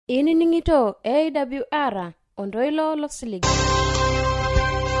Ini ningito AWR Ondoilo Losiligi.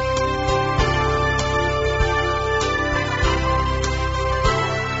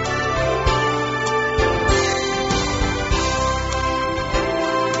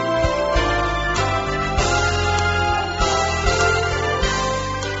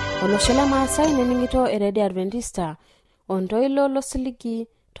 Oloshela Maasai niningito eredi Adventista Ondoilo Losiligi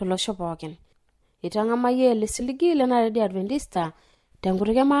tolosho pookin. Itangamaye lesiligi lena eredi Adventista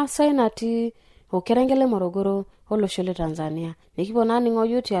tengurike Maasai natii okerengele Morogoro olosho le Tanzania. Nikipona ningo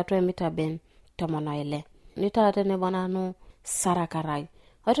yuti atwa emitaben tomonoile. Nitate nebonanu Sarakarai.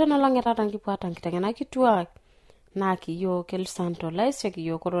 Otona langeta tangipata nkitengena kitua na kiyo kel santo laise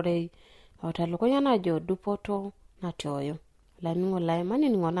kiyo kororei. Otalukonya na jo dupoto na toyo. Laningo laimani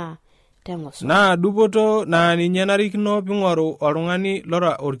ningona tengoso. Na dupoto na ninye narikino ping'oru oltung'ani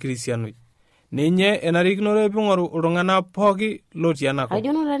lora orkristianoi. Ninye enarikino ping'oru oltung'ana pooki lotii enakop.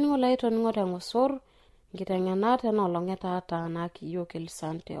 Ajono laningo laito ningo tengosor nkitengena tena olongeta ata na kiyo kel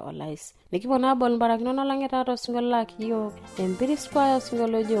sante olais. Nikipona bol mbarakino na olongeta ata singola kiyo empirispaya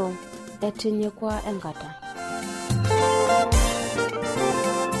singolojo etinye kwa enkata.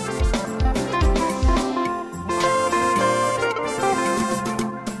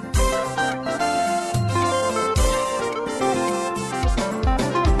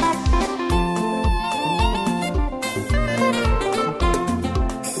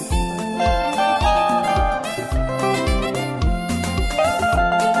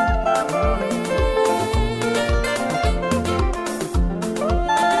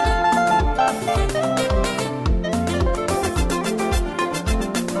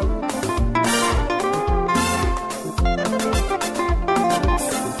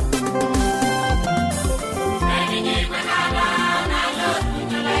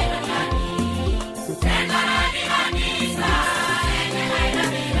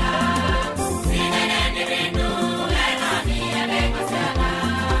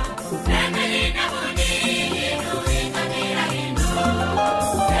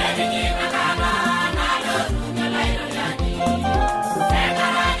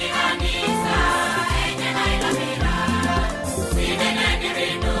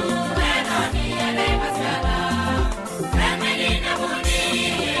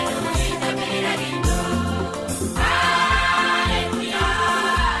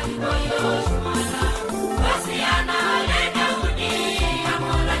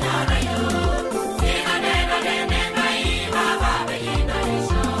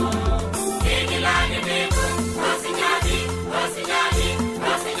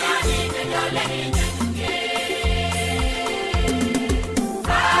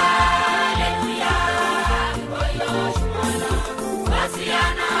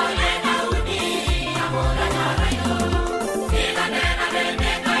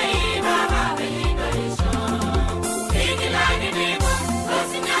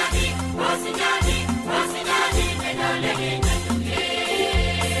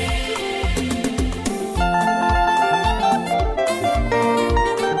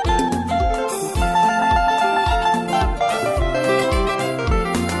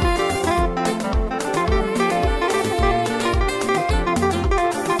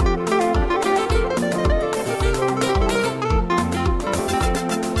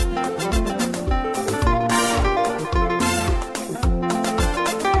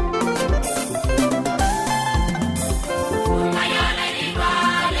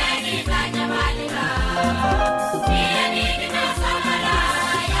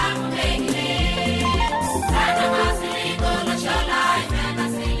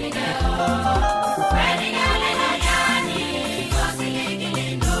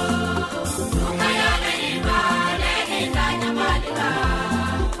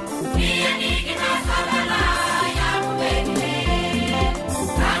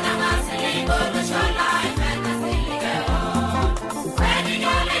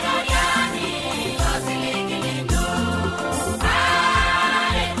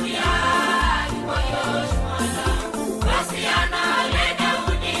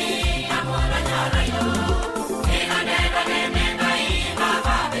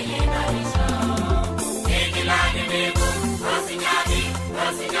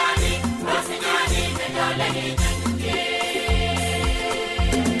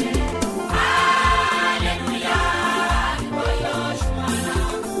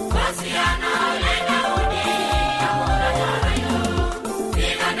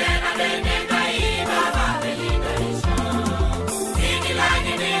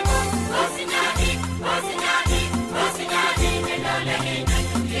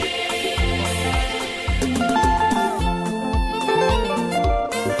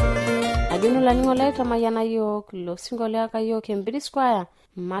 abinu laningo lai tamayana yok lo singole aka yok Mbiri Square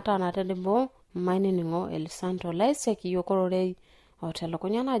mata na tenebo maini ningo El Santo Laisek yokororei otelo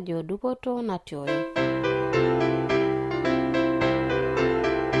kunyana jo dupoto na tioyo.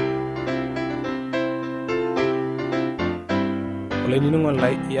 Ningo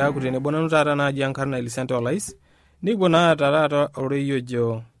lai ya kutene bona nutara na jankarna El Santo Lais ni bona tarata oreyo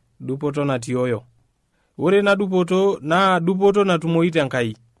jo dupoto na tioyo. Ore na dupoto na tumoite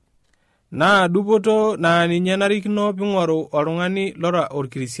nkai. Na dupoto na ninye narikino ping'oru oltung'ani lora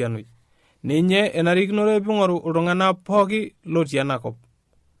orkirisianoi. Ninye enarikino ping'oru iltung'ana pooki lotii enakop.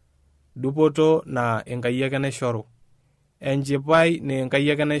 Dupoto na enkai ake naishoru. Enchipai na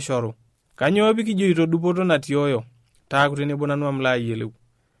enkai ake naishoru. Kanyoo pikijoito dupoto natioyo? Taaku tenebo nanu amla ayieleu.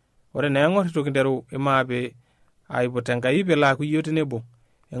 Ore naa eng'or tokinteru imaape aipot enkai pelaaku iyiok tenebo.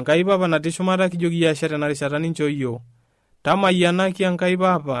 Enkai papa natii shumata kijoki ashe tenarishata nincho iyiok. Tamayianaki enkai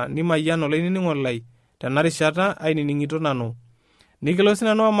papa nimayian olainining'o lai tenarishata ainining'ito nanu. Nikilo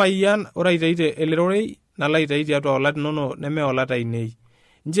sinanu amayian ore aitaite elerorei nalo aitai tiatua olat inono neme olat ainei.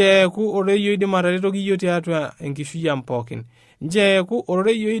 Njeeku oreyo idim ataretoki iyiok tiatua enkishui ang' pookin. Njeeku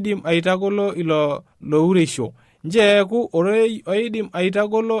oreyo idim aitagolo ilo loureisho. Njeeku oidim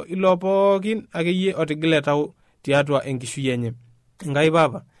aitagolo ilo pookin akeyie otigile tau tiatua enkishui enye. Enkai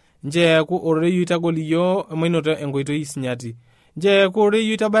papa, njeeku oreyo itagol iyiok emainoto enkoitoi sinyati. Njeeku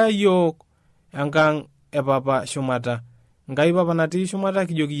oreyo itabaya iyiok enkang' epapa shumata. Enkai papa natii shumata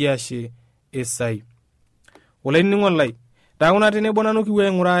kijoki ashe esai. Olainining'o lai, taakuna tenebo nanu kipuo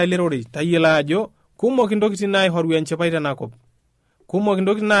aing'uraa elerorei tayiolo ajo kumok intokitin naihoru enchipai tenakop. Kumok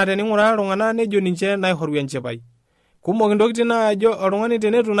intokitin naa tening'uraa iltung'ana nejo ninche naihoru enchipai. Kumok intokitin naajo oltung'ani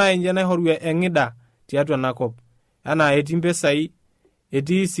tenetu naa ninche naihoru eng'ida tiatua enakop. Anaa etii mpesai,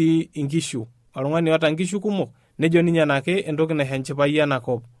 etii sii inkishu. Oltung'ani oota nkishu kumok nejo ninye nake entoki naisho enchipai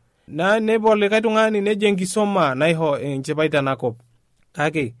enakop. Na nebo likai tung'ani nejo enkisoma naiho enchipai tenakop.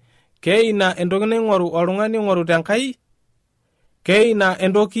 Kake keina entoki naing'oru oltung'ani ing'oru tenkai. Keina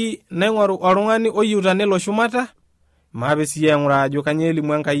entoki naing'oru oltung'ani oyiuta nelo shumata. Maape siya eng'uraa ajo kanyoo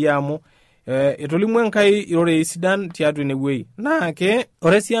elimu enkai amu etolimu enkai irorei sidan tiatua inewuei. Naake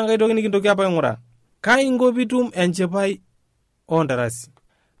ore sii enkai toki nikintoki apa aing'uraa. Kaingo pitum enchipai ontarasi.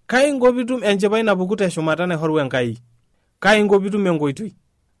 Kaingo pitum enchipai napuku teshumata naihoru enkai. Kaingo pitum enkoitoi.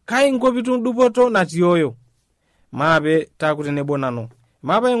 Kaingo pitum dupoto natioyo. Maape taaku tenebo nanu.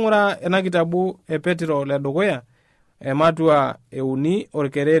 Maape aing'uraa ena kitabu Petro ledukuya ematua 3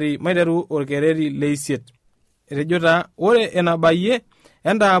 orkereri maiteru orkereri leisiet. Etejo taa ore enabayie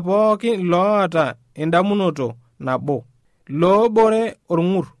endaa pookin loota endamunoto nabo. Loobore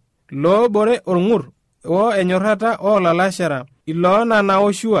orng'ur o enyorrata oolalashera iloonana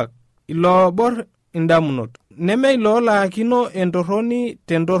oshuak iloobor indamunot. Neme iloolaakino entorroni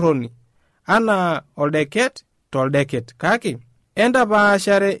tentorroni anaa oldeket toldeket. Kake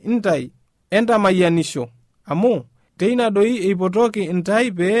entapaashare intai entamayianisho amu teina doi eipotoki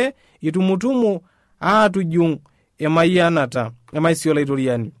intai pee itumutumu aatujung' emayianata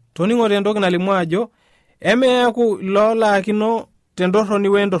emaisiolaitoriani. Toning'ote entoki nalimu ajo emeeku loolaakino tentorroni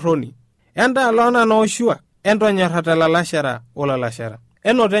wentorroni. Enta loonana oshua entonyorrata lalashera olalashera.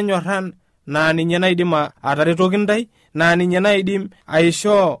 Enoto enyorran naa ninye naidim ataretoki ntai naa ninye naidim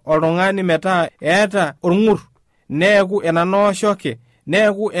aishoo oltung'ani metaa eeta orng'ur neeku enanooshoke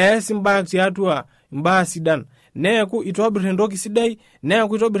neeku ees imbaa tiatua imbaa sidan. Neeku itobir entoki sidai,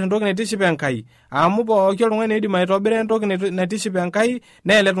 neeku itobir entoki naitiship Enkai. Amu pooki oltung'ani idim aitobira entoki naitiship Enkai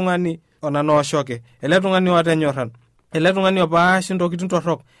naa ele tung'ani onanooshoke, ele tung'ani oota enyorran, ele tung'ani opaash intokitin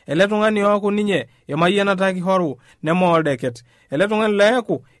torrok, ele tung'ani ooku ninye emayianata kihoru nemooldeket, ele tung'ani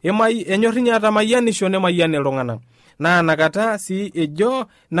leeku enyorr ninye atamayianisho nemayian iltung'anak. Naa nakata sii ejo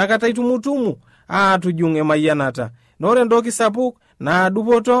nakata itumutumu aatujung' emayianata. Ore entoki sapuk naa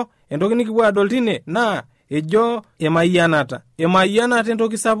dupoto entoki nikipuo adol tine naa ejo emayianata. Emayianata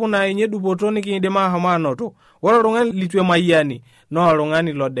entoki sapuk naa inye dupoto nikiindim ahom anoto. Ore oltung'ani litu emayiani naa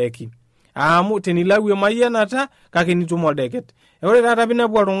oltung'ani lodeki. Amu tenilau emayianata kake nitum oldeket. Ore taata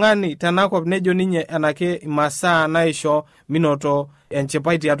pinepu oltung'ani tenakop nejo ninye enake imasaa naisho minoto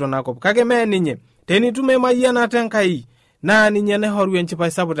enchipai tiatua enakop. Kake mee ninye. Tenitum emayianata Enkai naa ninye naihoru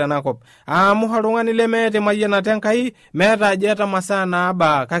enchipai sapuk tenakop. Amu oltung'ani lemeeta emayianata Enkai meeta ajo eeta masaa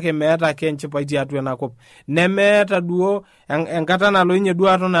naabaa kake meeta ake enchipai tiatua enakop. Nemeeta duo enkata nalo inye duo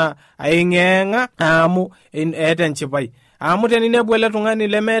atona aing'eng'a amu eeta enchipai. Amu teninepu ele tung'ani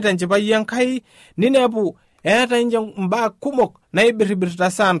lemeeta enchipai Enkai ninepu eeta inje mbaa kumok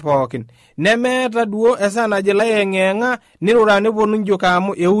naibiribirita saan pookin. Nemeeta duo esaa najo lai eng'eng'a nirura neponu njoka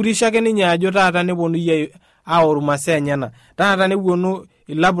amu eurisho ake ninye ajo taata neponu aoru masaa enyena taata neponu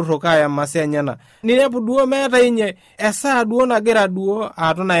ilapurrok aya masaa enyena ninepu duo meeta inye esaa duo nagira duo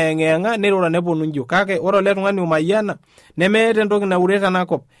aton ayeng'iyeng'a nirura neponu njo kake ore ele tung'ani omayiana nemeeta entoki naure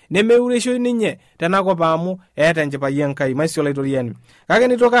tenakop nemeuresho ninye tenakop amu eeta enchipai Enkai maisio laitoriani kake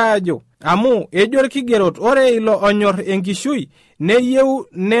nitoki ajo amu ejo irkigerot ore ilo onyor enkishui neyieu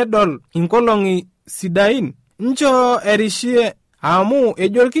nedol inkolong'i sidain ncho erishie amu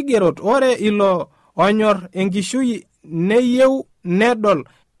ejo irkigerot ore ilo onyor enkishui neyieu nedol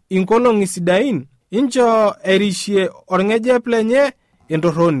inkolong'i sidain incho erishie orng'ejep lenye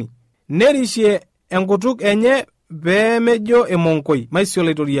entorroni nerishie enkutuk enye peemejo emonkoi maisio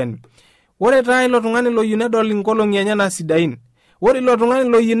laitoriani ore taa ilo tung'ani loyieu nedol inkolong'i enye sidain ore ilo tung'ani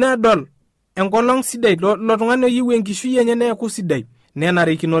loyieu nedol enkolong' sidai ilo tung'ani oyieu enkishui enye neeku sidai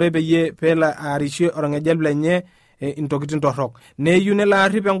nenarikinore peyie peelo arishie orng'ejep lenye intokitin torrok neyieu nelo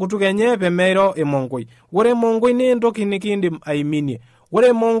arrip enkutuk enye pemeiro emonkoi ore emonkoi naa entoki nikiindim aiminie ore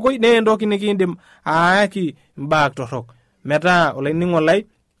emonkoi naa entoki nikiindim aayaki mbaa torrok metaa olainining'o lai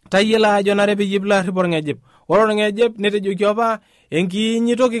tayiolo ajo nare peyie pilo arrip orng'ejep ore orng'ejep netejoki apa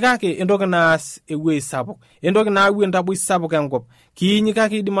enkiinyi toki kake entoki naas ewuei sapuk entoki naau entaboi sapuk enkop kiinyi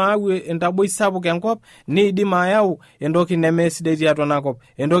kake idim aau entaboi sapuk enkop niidim ayau entoki nemesidai tiatua enakop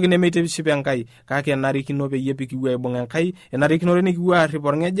entoki nemeitiship Enkai kake enarikino peyie pikipuo aibung Enkai enarikinore nikipuo arrip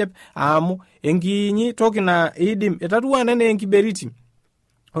orng'ejep amu enkiinyi toki na idim etatua enaa enkiberiti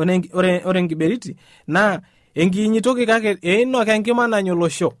ore enkiberiti naa enkiinyi toki kake einok enkima nanya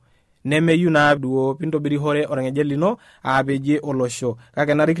olosho nemeyiu naa duo pintobirihore orng'ejep lino aapejie olosho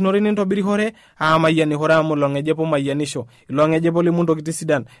kake enarikinore nintobirihore amayianihore amu ilo ng'ejep omayianisho ilo ng'ejep olimu ntokitin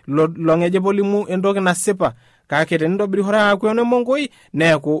sidan ilo ng'ejep olimu entoki nasipa kake tenintobirihore aaku enemonkoi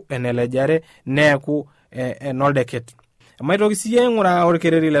neeku enelejare neeku enoldeket emaitoki siyie aing'uraa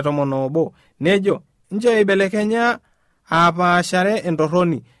orkereri le 11 nejo ncho ibelekenya apaashare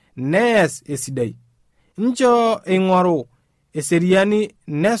entorroni nees esidai ncho eing'oru eseriani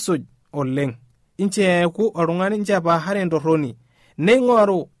nesuj oleng incho eeku oltung'ani ncho epaahare entorroni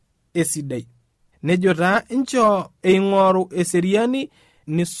neing'oru esidai nejo taa incho eing'oru eseriani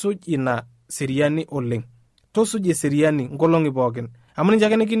nisuj ina seriani oleng tosuj eseriani nkolong'i pookin amu ninche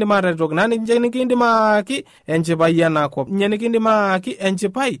ake nikiindim ataretoki naa ninche nikiindim aaki enchipai enakop ninche nikiindim aaki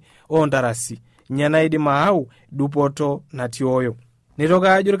enchipai oontarasi ninye naidim aau dupoto natioyo nitoki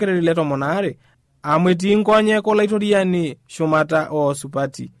ajo orkereri le 12 amu etii nkonyek olaitoriani shumata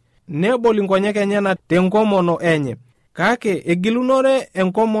oosupati nebol inkonyek enyenak tenkomono enye kake egilunore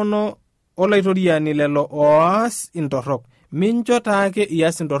enkomono olaitoriani lelo oas intorrok mincho taake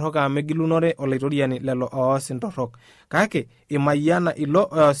ias intorrok amu egilunore olaitoriani lelo oas intorrok kake imayiana ilo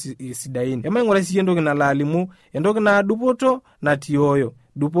oas sidain emaing'ura siyie entoki nalo alimu entoki naa dupoto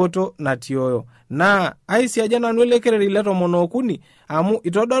natioyo naa aisiaja nanu ele kereri le 13 amu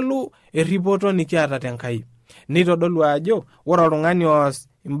itodolu erripoto nikiata tenkai nitodolu ajo ore oltung'ani oas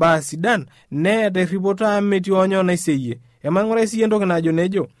imbaa sidan neeta erripoto amu metii onyo naiseyie emaing'ura siyie entoki najo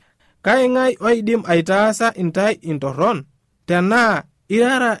nejo kaing'ai oidim aitaasa intai intorron tenaa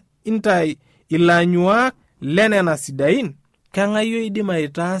irara intai ilanyuak lenena sidain kang'ai oidim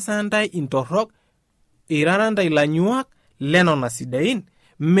aitaasa ntai intorrok irara ntai ilanyuak lenena sidain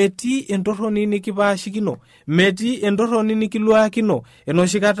metii entorroni nikipaashikino metii entorroni nikiluakino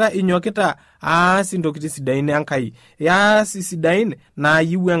enoshi kata inyokita aas intokitin sidain Enkai yaas sidain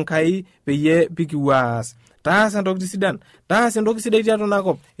naayieu Enkai peyie pikipuo aas taas entokitin sidan taas entoki sidai tiatua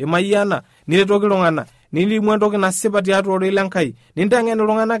nakop emayiana niretoki iltung'anak nilimu entoki nasipa tiatua ororei Enkai ninteng'en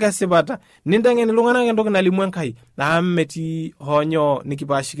iltung'anak esipata ninteng'en iltung'anak entoki nalimu Enkai amu metii honyo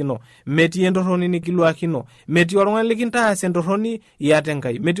nikipaashikino metii entorroni nikiluakino metii oltung'ani likintaas entorroni iyata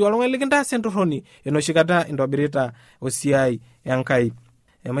Enkai metii oltung'ani likintaas entorroni enoshi kata intobirita osiai Enkai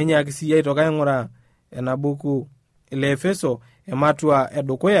emainyaaki siyie aitoki aing'uraa ena buku le Efeso ematua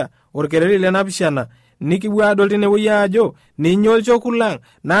edukuya orkereri le 7 nikipuo adol tenewueji ajo ninye olchoku lang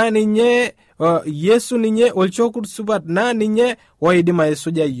naa ninye Yesu ninye olchoku supat naa ninye oidim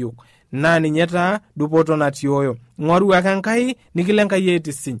aisuja iyiok naa ninye taa dupoto natioyo ng'oru ake Enkai nikilo Enkai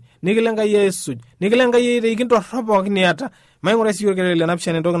aitisiny nikilo Enkai aisuj nikilo Enkai aiteki intorrok pookin niata maing'ura siyie orkereri le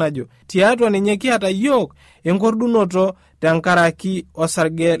 7 entoki najo tiatua ninye kiata iyiok enkordunoto tenkaraki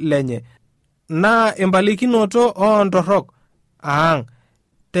osarge lenye naa empalikinoto oontorrok aang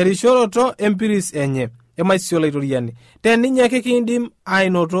terishoroto empiris enye emaisio laitoriani teninye ake kiindim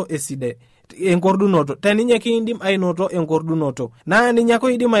ainoto esidai enkordunoto teninye kiindim ainoto enkordunoto naa ninye ake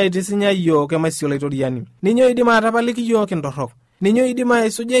oidim aitisinya iyiok emaisio laitoriani ninye oidim atapaliki iyiok intorrok ninye oidim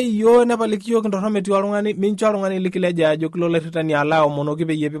aisuja iyio nepaliki iyiook intorrok metii oltung'ani, mincho oltung'ani likileja ajo kilolairitani alo aomonoki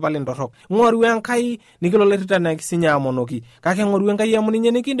peyie pipal intorrok. ng'oru Enkai nikilolairitani sinye amonoki, kake ng'oru Enkai amu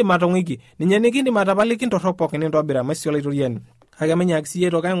ninye nikindim atong'iki, ninye nikindim atapaliki intorrok pookin intobira maisio olaitoriani. Kake menyaaki siyie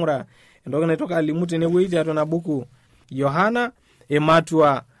aitoki aing'uraa entoki naitoki alimu tenewueji tiatua ina buku Yohana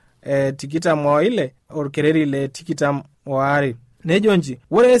ematua 22 orkereri le 22. Nejo nji,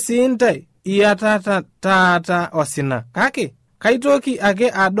 ore sii ntai iatata taata osina, kake kaitoki ake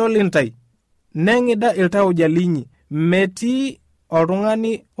adol intai neng'ida iltauja linyi, metii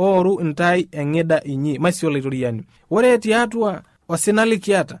oltung'ani ooru intai eng'ida inyi maisio olaitoriani. Ore tiatua osina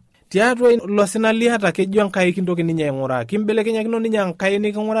likiata, tiatua ilo sina liata kejo Enkai kintoki ninye aing'uraa, kimbelekenyakino ninye Enkai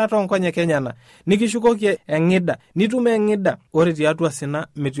niking'uraa toonkonyek enyana, nikishukoki eng'ida, nitum eng'ida. Ore tiatua sina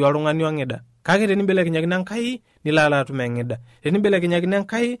metii oltung'ani ong'ida, kake tenimbelekenyakino Enkai nilala atum eng'ida, tenimbelekenyakino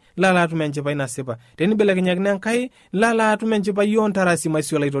Enkai nilala atum enchipai nasipa, tenimbelekenyakino Enkai nilala atum enchipai ontarasi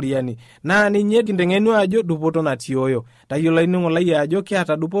maisio olaitoriani. Naa ninye kinteng'enu ajo dupoto natii oyo. Tayiolo ainining'o lai ajo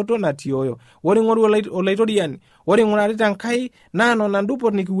kiata dupoto natii oyo. Ore ing'oru olaitoriani, ore ing'urarita Enkai naa nona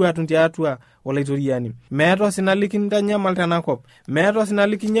dupot nikipuo atum tiatua olaitoriani. Meeta osina likintanyamal tenakop, meeta osina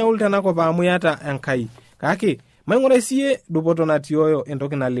likinyaul tenakop amu iata Enkai. Kake maing'urai siyie dupoto natii oyo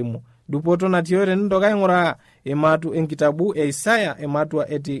entoki nalimu. Dupoto natii oyo tenintoki aing'uraa ematu enkitabu Isaya ematua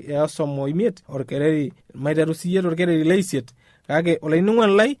 65 orkereri maiteru siyie torkereri leisiet. Kake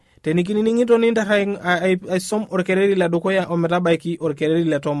olainining'oni lai tenikinining'ito nintar aisom orkereri le dukuya ometabaiki orkereri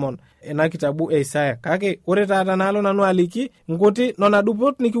le 10 ena kitabu Isaya. Kake ore taata nalo nanu aliki nkuti nona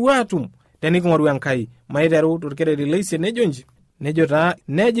dupot nikipuo atum teniking'oru Enkai. Maiteru torkereri leisiet nejo nji, nejo taa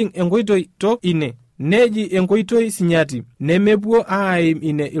nejing enkoitoi tok ine, neji enkoitoi sinyati, nemepuo aim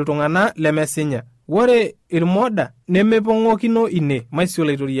ine iltung'ana lemesinya. Ore irmoda nemepong'okino ine maisio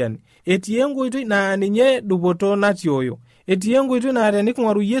olaitoriani. Etii enkoitoi naa ninye dupoto natii oyo. Etii enkoitoi naa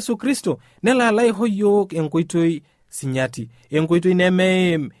teniking'oru Yesu Kristo nelala aisho yiok enkoitoi sinyati, enkoitoi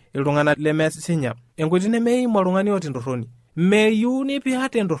nemeim iltung'ana lemesinya, enkoitoi nemeim oltung'ani otii entorroni. Meyieuni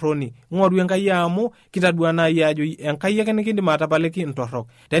piata entorroni, ng'oru Enkai amu kitadua nai ajo Enkai ake nikindim atapaliki intorrok.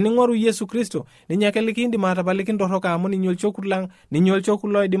 Tening'oru Yesu Kristo ninye ake likindim atapaliki intorrok amu ninye olchoku lang, ninye olchoku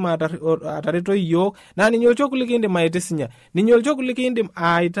loidim atareto iyiok, naa ninye olchoku likindim aitisinya, ninye olchoku likindim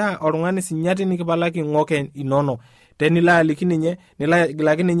aitaa oltung'ani sinyati nikipalaki ing'oke inono. Tenilo aliki ninye,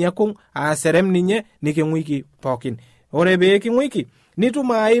 nilagilaki ninye kung, aserem ninye niking'uiki pookin. Ore pee king'uiki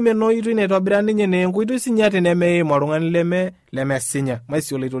nitum aim enoitoi naitobira ninye nee enkoitoi sinyati nemeim oltung'ani lemesinya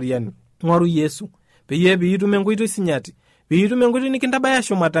maisio olaitoriani. Ng'oru Yesu peyie piitum enkoitoi sinyati, piitum enkoitoi nikintabaya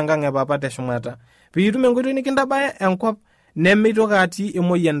shumata enkang epapa teshumata, piitum enkoitoi nikintabaya enkop nemeitoki atii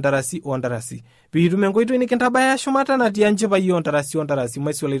emoyian ntarasi ontarasi, piitum enkoitoi nikintabaya shumata natii enchipai ontarasi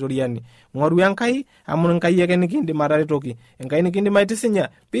maisio olaitoriani. Ng'oru Enkai amu Enkai ake nikindim ataretoki, Enkai nikindim aitisinya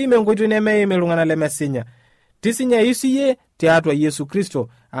piim enkoitoi nemeim iltung'ana lemesinya. Tisinya isiyie tiatua Yesu Kristo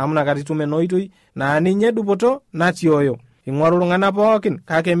amu nakata itum enoitoi naa ninye dupoto natii oyo. Ing'oru iltung'ana pookin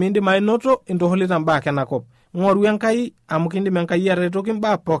kake mindim ainoto intoholita mbaa kenakop. Ng'oru Enkai amu kindim Enkai ataretoki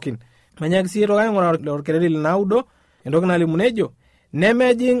mbaa pookin. Manyaaki siyie toki aing'uraa orkereri le 9 entoki nalimu nejo,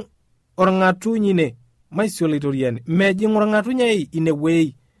 nemejing orng'atuny ine maisio olaitoriani. Mejing orng'atuny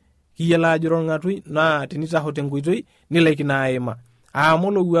inewuei. Kiyiolo ajo orng'atuny naa tenitaho tenkoitoi nilaikino aima.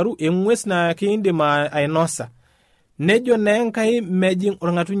 Amu lowuaru eng'ues naa kiindim ainosa. Nejo naa Enkai mejing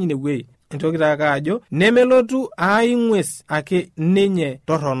orng'atuny inewuei. Entoki taaka ajo nemelotu aing'ues ake ninye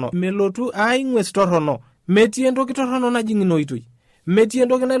torrono. Melotu aing'ues torrono. Metii entoki torrono najing inoitoi. Metii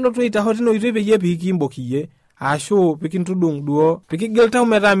entoki nalotu aitaho tinoitoi peyie pikiimbok iyie. Ashu pikintudung duo, pikigil tau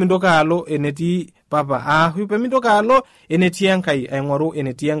metaa mintoki alo enetii papa. Ashu pemintoki alo enetii Enkai, aing'oru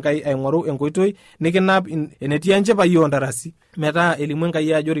enetii Enkai, aing'oru enkoitoi nikinap enetii enchipai ontarasi. Metaa elimu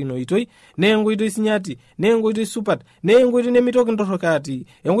Enkai ajo rinoitoi, nee enkoitoi sinyati, nee enkoitoi supat, nee enkoitoi nemitoki ntorrok atii,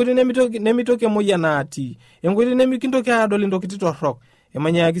 enkoitoi nemitoki emoyian atii, enkoitoi nemikintoki adol intokitin torrok.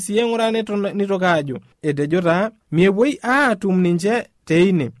 Emanyaaki siyie ng'uraa nitoki ajo, etejo taa mepuoi aatum ninche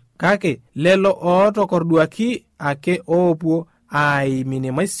teine. Kake lelo ootokorduaki ake oopuo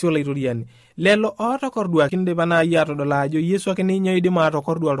aimine maisio olaitoriani. Lelo ootokorduaki indipa nai atodol ajo Yesu ake ninye oidim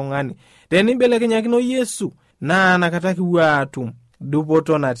atokordua oltung'ani. Tenimbelekenyakino Yesu naa nakata kipuo atum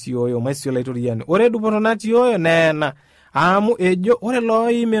dupoto natii oyo maisio olaitoriani. Ore dupoto natii oyo neena amu ejo ore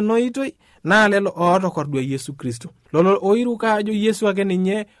looim enoitoi naa lelo ootokordua Yesu Kristo. Lolo oiruka ajo Yesu ake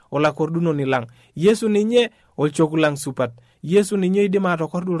ninye olakordunoni lang. Yesu ninye olchoku lang supat. Yesu ninye oidim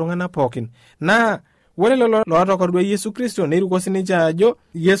atokordu iltung'ana pookin. Naa ore lelo lootokordua Yesu Kristo neiruko sininche ajo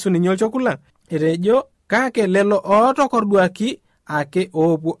Yesu ninye olchoku lang. Etejo kake lelo ootokorduaki ake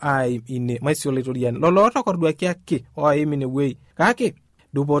oopuo aim ine maisio laitoriani lolo otokorduaki ake oim inewuei kake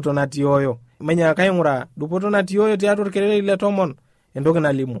dupoto natii oyo menyaaka aing'uraa dupoto natii oyo tiatua orkereri le tomon entoki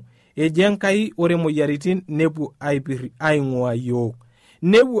nalimu eje Enkai ore moyiaritin nepuo aipirri aing'ua yiok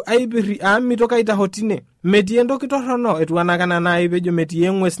nepuo aipirri amu mitoki aitahotine metii entoki torrono etiu anakana naai pejo metii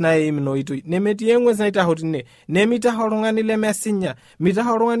eng'ues naim inoitoi nemetii eng'ues naitahotine nemitaho oltung'ani lemesinya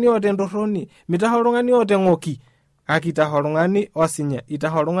mitaho oltung'ani oota entorroni mitaho oltung'ani oota eng'oki kake itaho oltung'ani osinya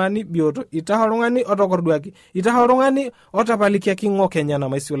itaho oltung'ani bioto itaho oltung'ani otokorduaki itaho oltung'ani otapalikiaki ng'ok enyana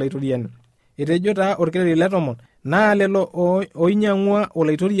maisio laitoriani etejo taa orkereri le tomon naa lelo oinyang'ua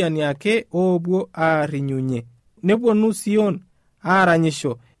olaitoriani ake oopuo aarinyunye neponu Sion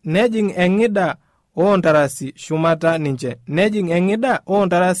aaranyisho nejing eng'ida oontarasi shumata ninche nejing eng'ida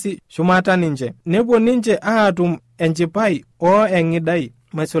oontarasi shumata ninche nepuo ninche aatum enchipai eng'idai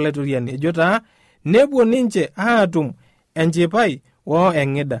maisio laitoriani ejo taa nepuo ninche aatum enchipai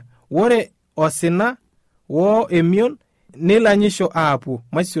eng'ida ore osina emion nilanyisho aapuo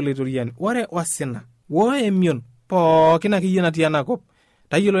maisio laitoriani ore osina emion pookin akeyie natii enakop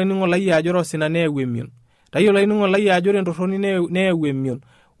tayiolo ening'o lai ajo osina neeu emion tayiolo ening'o lai ajo entorroni neeu emion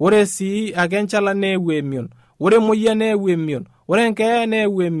ore sii ake enchala neeu emion ore emoyian neeu emion ore enkeeya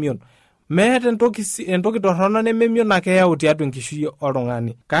neeu emion meeta entoki torrono nememion ake eyau tiatua enkishui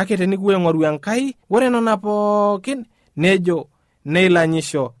oltung'ani kake tenikipuo aing'oru Enkai ore nena pookin nejo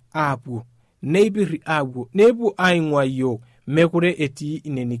neilanyisho aapuo neipirri aapuo nepuo aing'ua yiok mekure etii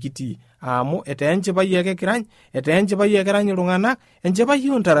ine nikitii amu etaa enchipai ake kirany etaa enchipai ake kirany iltung'anak enchipai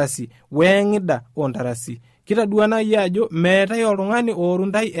oontarasi weeng'ida oontarasi kitadua naayi ajo meetai oltung'ani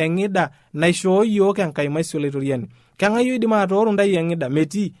ooruntai eng'ida naishoo yiok Enkai maisio laitoriani keng'ae oidim atooru ntai eng'ida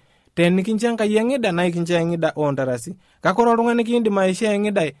metii tenikincho Enkai eng'ida naa ikincho eng'ida oontarasi kake ore oltung'ani kiindim aishoo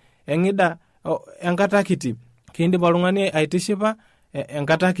eng'ida enkata kiti kiindim oltung'ani aitishipa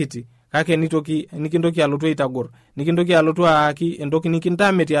enkata kiti kake nikintoki alotu aitagor nikintoki alotu aaki entoki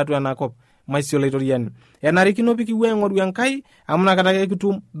nikintame tiatua enakop maisio laitoriani enarikino pikipuo aing'oru Enkai amu nakata ake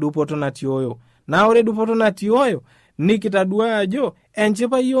kitum dupoto natii oyo naa ore dupoto natii oyo nikitadua ajo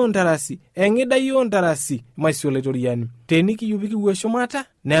enchipai oontarasi eng'idai oontarasi maisio laitoriani tenikiyieu pikipuo shumata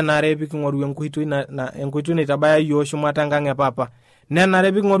nenare piking'oru enkoitoi naitabaya yiok shumata enkang epapa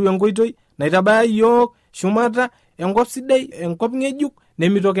nenare piking'oru enkoitoi naitabaya yiok shumata enkop sidai enkop ng'ejuk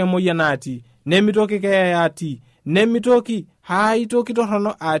nemitoki emoyian atii nemitoki keeya atii nemitoki haitoki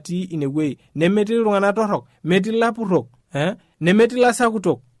torrono atii inewuei nemetii iltung'anak torrok metii lapurrok nemetii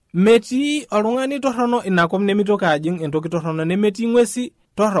lasakutok metii oltung'ani torrono inakop nemitoki ajing entoki torrono nemetii ng'uesi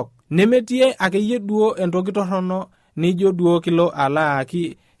torrok nemetii akeyie duo entoki torrono nijo duo kilo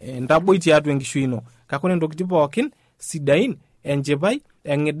alaaki entaboi tiatua enkishui ino kake ore ntokitin pookin sidain enchipai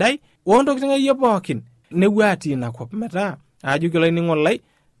eng'idai ontokitin akeyie pookin nepuo atii inakop metaa ajo kilo aining'o lai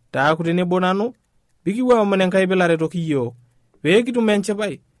taaku tenebo nanu pikipuo aomon Enkai pilaretoki yiok pee kitum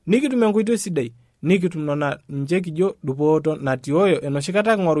enchipai nikitum enkoitoi sidai nikitum nona nje kijo dupoto natii oyo enoshi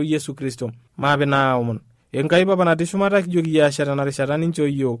kata king'oru Yesu Kristo maape naaomon Enkai papa natii shumata kijo kijaashe tenarishata ninchoo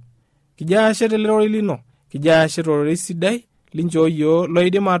yiok kijaashe telerori lino kijaashe tororei sidai linchoo yiok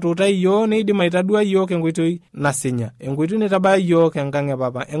loidim atuutai yiok neidim aitadua yiok enkoitoi nasinya enkoitoi naitabaya yiok enkang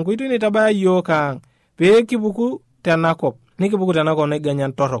epapa enkoitoi naitabaya yiok ang pee kipuku tenakop nikipuku tenakop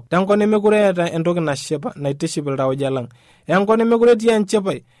naiganyan torrok tenkop nemekure eeta entoki nashipa naitiship iltauja lang enkop nemekure etii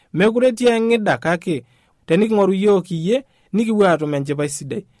enchipai mekure etii eng'ida kake teniking'oru yiok iyie nikipuo atum enchipai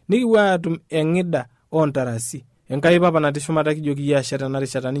sidai nikipuo atum eng'ida oontarasi Enkai papa natii shumata kijo kiashe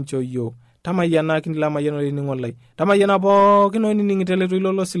tenarishata ninchoo yiok tamayiana kinilamayiana olning'o lai tamayiana pookin onining'ito ele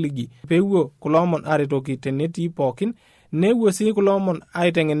toilo losiligi peewuo kulo omon aretoki tenetii pookin neewuo sii kulo omon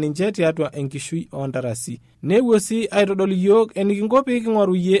aiteng'en ninche tiatua enkishui oontarasi neewuo sii aitodol yiok enikinko pee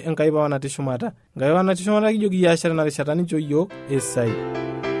king'oru yie Enkai papa natii shumata Enkai papa natii shumata kijo kiashe tenarishata ninchoo yiok esai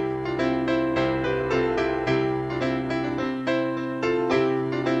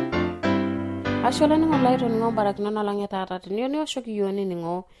ashe olainining'o lai toning'o barakinot nalang etaata teniyieu niwoshoki yiok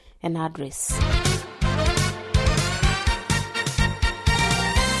nining'o ena address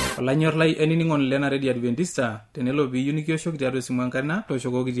olanyor lai enining'o lena Radio Adventista tenelo piiyieu nikioshoki tiatua esimu enkarna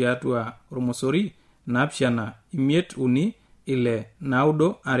tooshokoki tiatua ormosori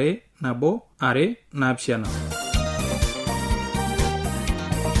 7536922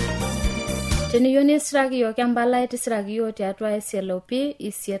 teniyieu nisiraki yiok empalai tisiraki yiok tiatua SLP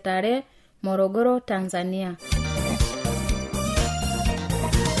 8 Morogoro, Tanzania.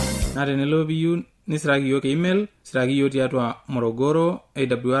 Na tenelo piiyieu nisiraki yiok email siraki yiok tiatua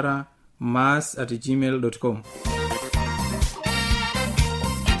morogoro@mas@gmail.com.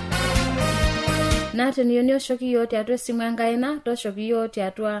 na teniyieu nioshoki yiok tiatua esimu enkaina tooshoki yiok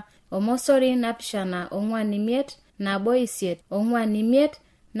tiatua 075-158-459.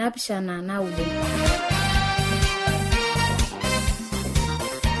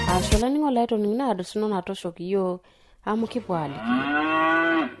 ashe olainining'oni lai toning'o adosuno natooshoki yiok amu kipuo aliki.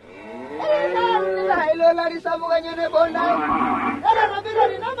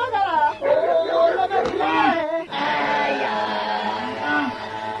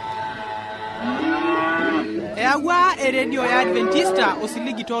 Eyaua eredio ya Adventista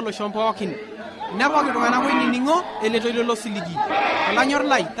osiligi tooloshon pookin. Nepooki iltung'anak oinining'o eletoilo losiligi. Olanyor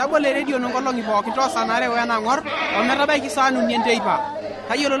lai, tabolo eredio nonkolong'i pookin toosanare wenang'or ometabaiki saa 4 enteipa.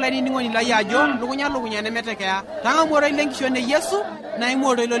 Tayiolo lainining'oni lai ajo lukunya nemetekeya. Tang'amu oroi lenkishon e Yesu naimu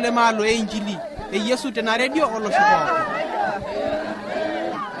oroi lemaalo e Injili. E Yesu tena redio olosho pookin.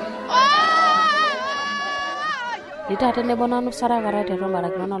 Nitaata nebo nanu sarakara tiatua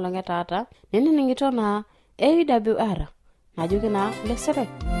mbarakinono olong'e taata ninining'ito naa AWR najoki naa lesere.